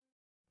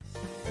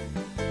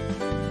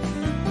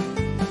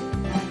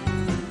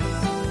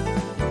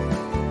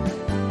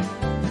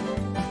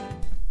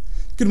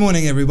Good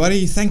morning,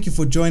 everybody. Thank you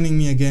for joining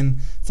me again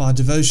for our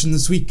devotion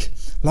this week.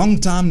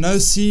 Long time no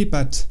see,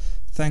 but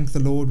thank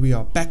the Lord we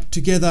are back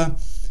together,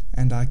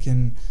 and I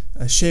can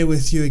share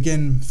with you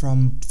again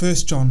from 1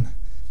 John,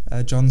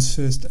 John's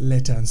first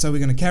letter. And so we're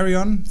going to carry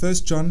on. 1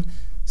 John,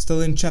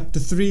 still in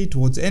chapter 3,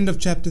 towards the end of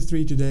chapter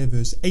 3 today,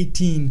 verse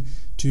 18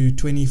 to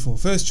 24.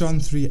 1 John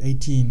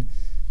 3:18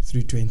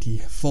 through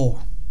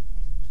 24.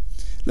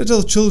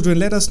 Little children,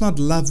 let us not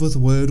love with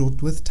word or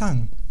with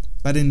tongue,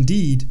 but in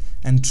deed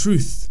and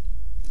truth.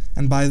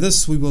 And by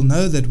this we will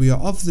know that we are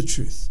of the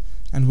truth,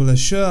 and will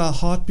assure our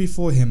heart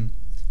before him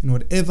in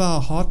whatever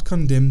our heart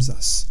condemns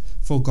us.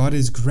 For God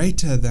is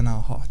greater than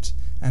our heart,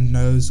 and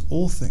knows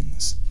all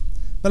things.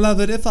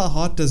 Beloved, if our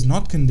heart does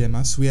not condemn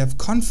us, we have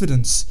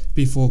confidence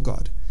before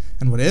God,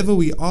 and whatever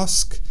we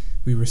ask,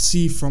 we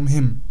receive from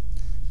him,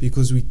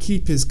 because we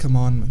keep his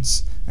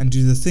commandments, and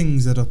do the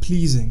things that are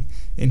pleasing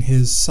in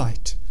his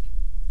sight.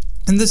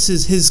 And this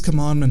is his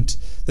commandment,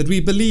 that we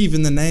believe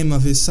in the name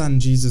of his Son,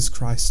 Jesus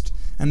Christ,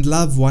 and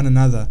love one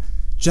another,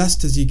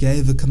 just as he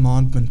gave a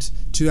commandment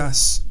to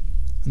us.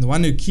 And the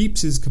one who keeps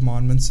his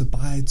commandments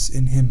abides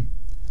in him,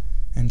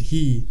 and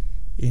he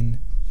in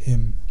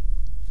him.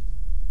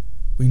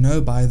 We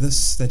know by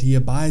this that he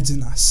abides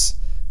in us,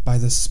 by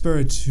the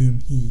Spirit whom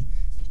he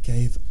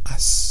gave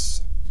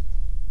us.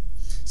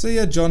 So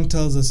here John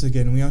tells us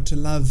again, we are to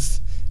love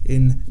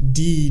in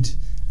deed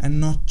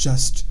and not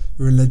just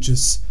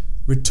religious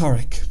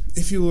rhetoric.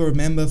 If you will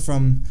remember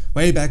from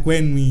way back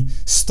when we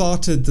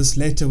started this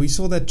letter, we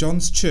saw that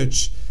John's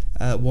church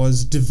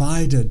was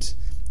divided,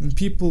 and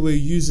people were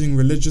using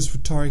religious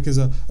rhetoric as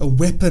a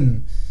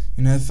weapon.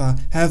 You know, if I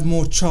have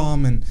more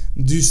charm and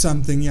do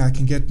something, I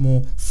can get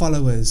more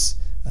followers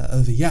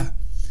over here.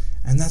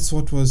 And that's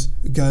what was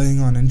going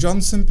on. And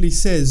John simply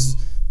says,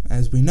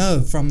 as we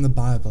know from the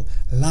Bible,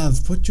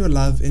 love, put your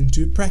love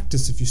into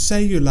practice. If you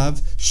say you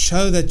love,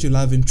 show that you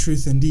love in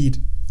truth and deed,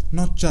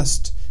 not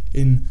just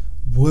in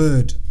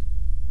word.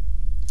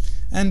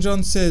 And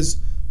John says,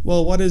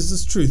 well, what is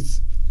this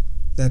truth?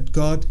 That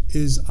God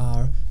is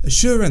our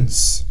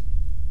assurance.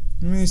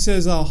 And he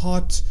says our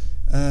heart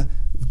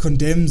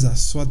condemns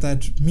us. What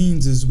that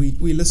means is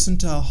we listen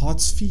to our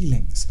heart's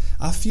feelings.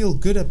 I feel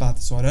good about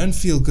this, or I don't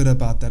feel good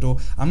about that, or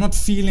I'm not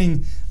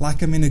feeling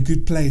like I'm in a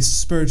good place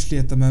spiritually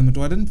at the moment,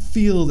 or I didn't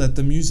feel that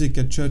the music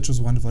at church was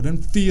wonderful, I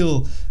didn't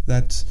feel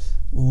that,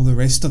 all the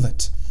rest of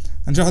it.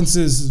 And John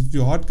says, if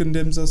your heart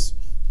condemns us,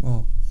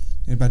 well,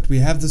 but we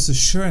have this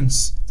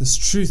assurance, this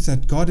truth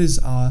that God is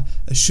our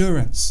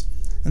assurance.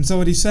 And so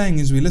what he's saying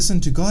is we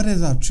listen to God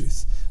as our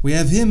truth. We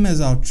have him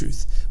as our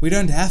truth. We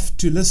don't have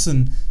to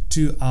listen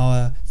to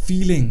our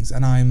feelings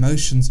and our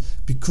emotions,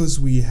 because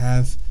we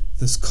have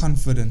this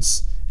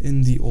confidence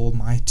in the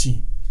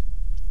Almighty.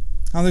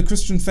 Now, the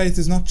Christian faith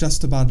is not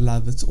just about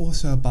love, it's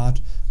also about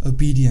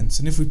obedience.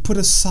 And if we put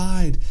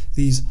aside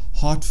these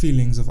heart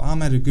feelings of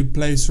I'm at a good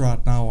place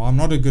right now, or I'm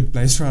not a good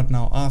place right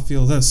now, I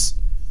feel this,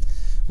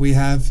 we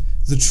have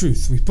the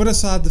truth. We put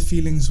aside the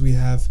feelings, we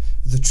have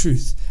the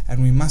truth,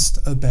 and we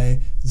must obey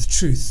the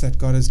truth that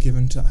God has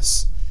given to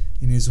us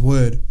in his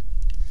word.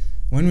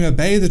 When we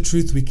obey the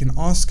truth, we can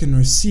ask and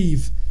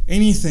receive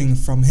anything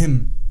from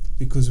him,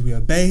 because we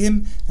obey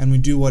him and we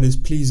do what is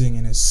pleasing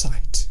in his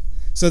sight.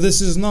 So this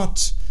is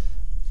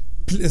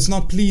it's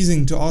not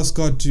pleasing to ask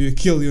God to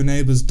kill your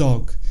neighbor's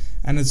dog,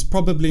 and it's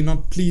probably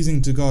not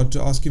pleasing to God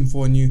to ask him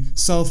for a new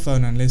cell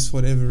phone, unless for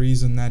whatever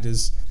reason that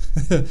is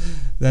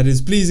that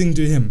is pleasing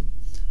to him.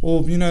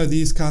 Or,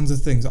 these kinds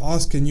of things.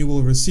 Ask and you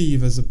will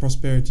receive, as the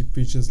prosperity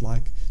preachers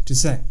like to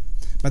say.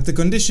 But the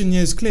condition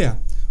here is clear.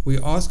 We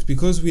ask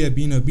because we have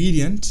been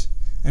obedient,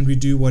 and we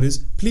do what is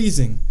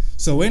pleasing.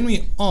 So when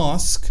we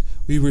ask,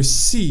 we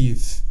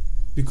receive,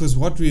 because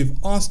what we've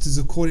asked is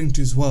according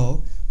to his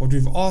will. What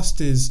we've asked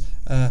is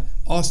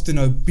asked in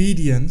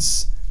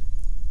obedience,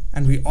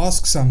 and we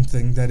ask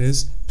something that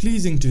is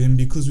pleasing to him,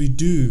 because we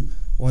do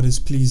what is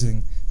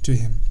pleasing to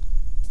him.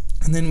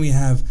 And then we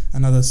have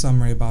another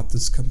summary about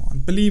this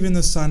command. Believe in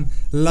the Son,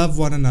 love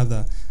one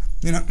another.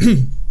 We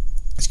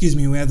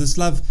have this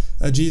love,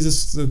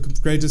 Jesus, the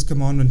greatest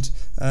commandment,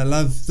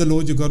 love the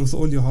Lord your God with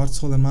all your heart,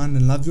 soul and mind,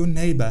 and love your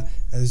neighbor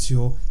as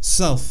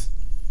yourself.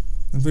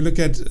 If we look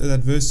at that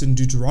verse in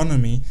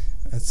Deuteronomy,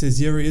 it says,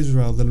 Hear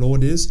Israel, the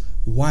Lord is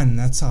one.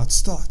 That's how it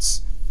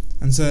starts.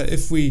 And so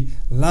if we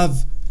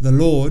love the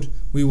Lord,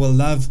 we will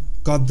love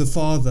God the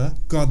Father,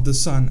 God the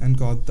Son, and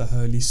God the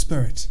Holy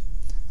Spirit.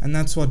 And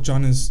that's what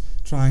John is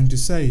trying to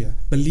say here.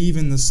 Believe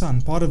in the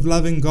Son. Part of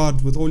loving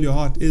God with all your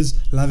heart is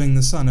loving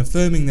the Son,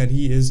 affirming that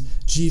he is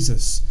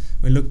Jesus.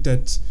 We looked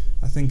at,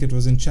 I think it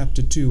was in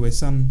chapter 2, where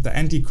the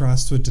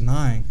Antichrists were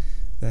denying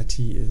that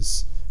he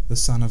is the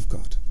Son of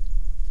God.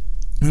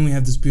 And we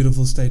have this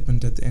beautiful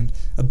statement at the end.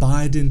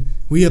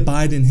 We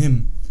abide in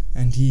him,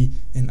 and he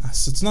in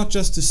us. It's not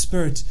just the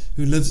Spirit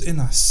who lives in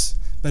us,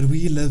 but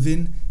we live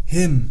in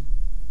him.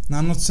 Now,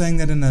 I'm not saying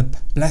that in a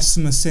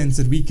blasphemous sense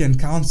that we can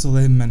counsel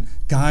him and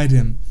guide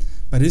him,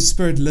 but his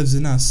Spirit lives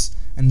in us,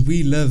 and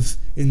we live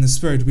in the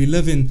Spirit. We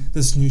live in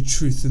this new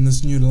truth, in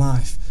this new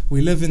life.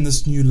 We live in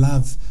this new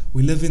love.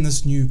 We live in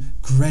this new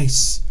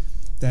grace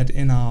that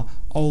in our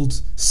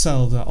old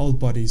selves, our old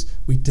bodies,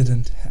 we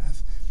didn't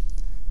have.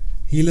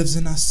 He lives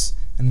in us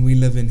and we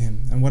live in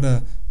him. And what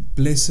a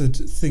blessed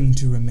thing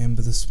to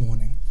remember this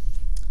morning.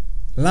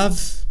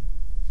 Love,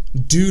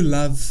 do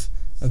love,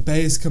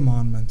 obey his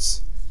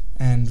commandments,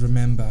 and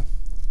remember,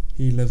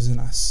 he lives in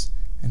us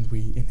and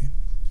we in him.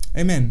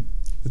 Amen.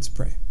 Let's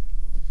pray.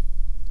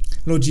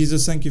 Lord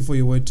Jesus, thank you for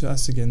your word to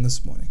us again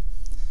this morning.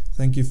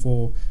 Thank you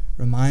for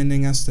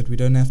reminding us that we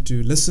don't have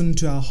to listen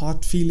to our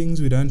heart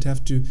feelings. We don't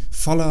have to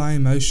follow our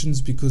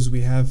emotions, because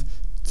we have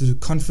the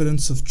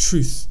confidence of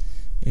truth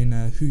in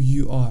who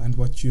you are and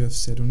what you have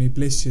said. And we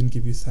bless you and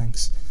give you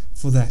thanks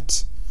for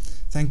that.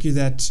 Thank you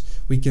that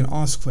we can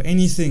ask for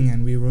anything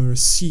and we will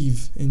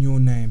receive in your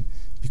name,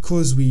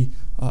 because we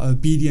are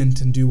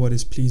obedient and do what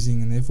is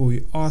pleasing, and therefore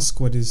we ask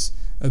what is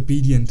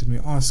obedient and we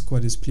ask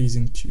what is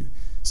pleasing to you.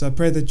 So I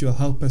pray that you'll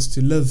help us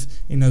to live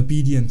in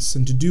obedience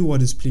and to do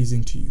what is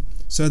pleasing to you,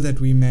 so that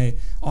we may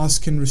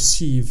ask and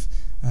receive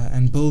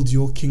and build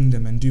your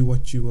kingdom and do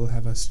what you will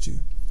have us do.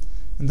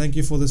 And thank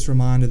you for this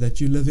reminder that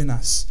you live in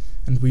us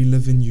and we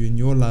live in you, in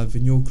your love,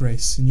 in your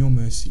grace, in your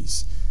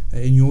mercies,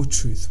 in your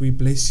truth. We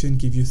bless you and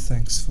give you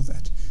thanks for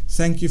that.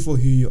 Thank you for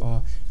who you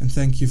are, and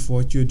thank you for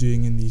what you're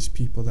doing in these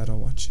people that are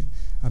watching.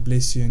 I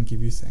bless you and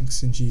give you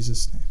thanks in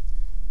Jesus' name.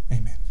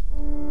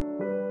 Amen.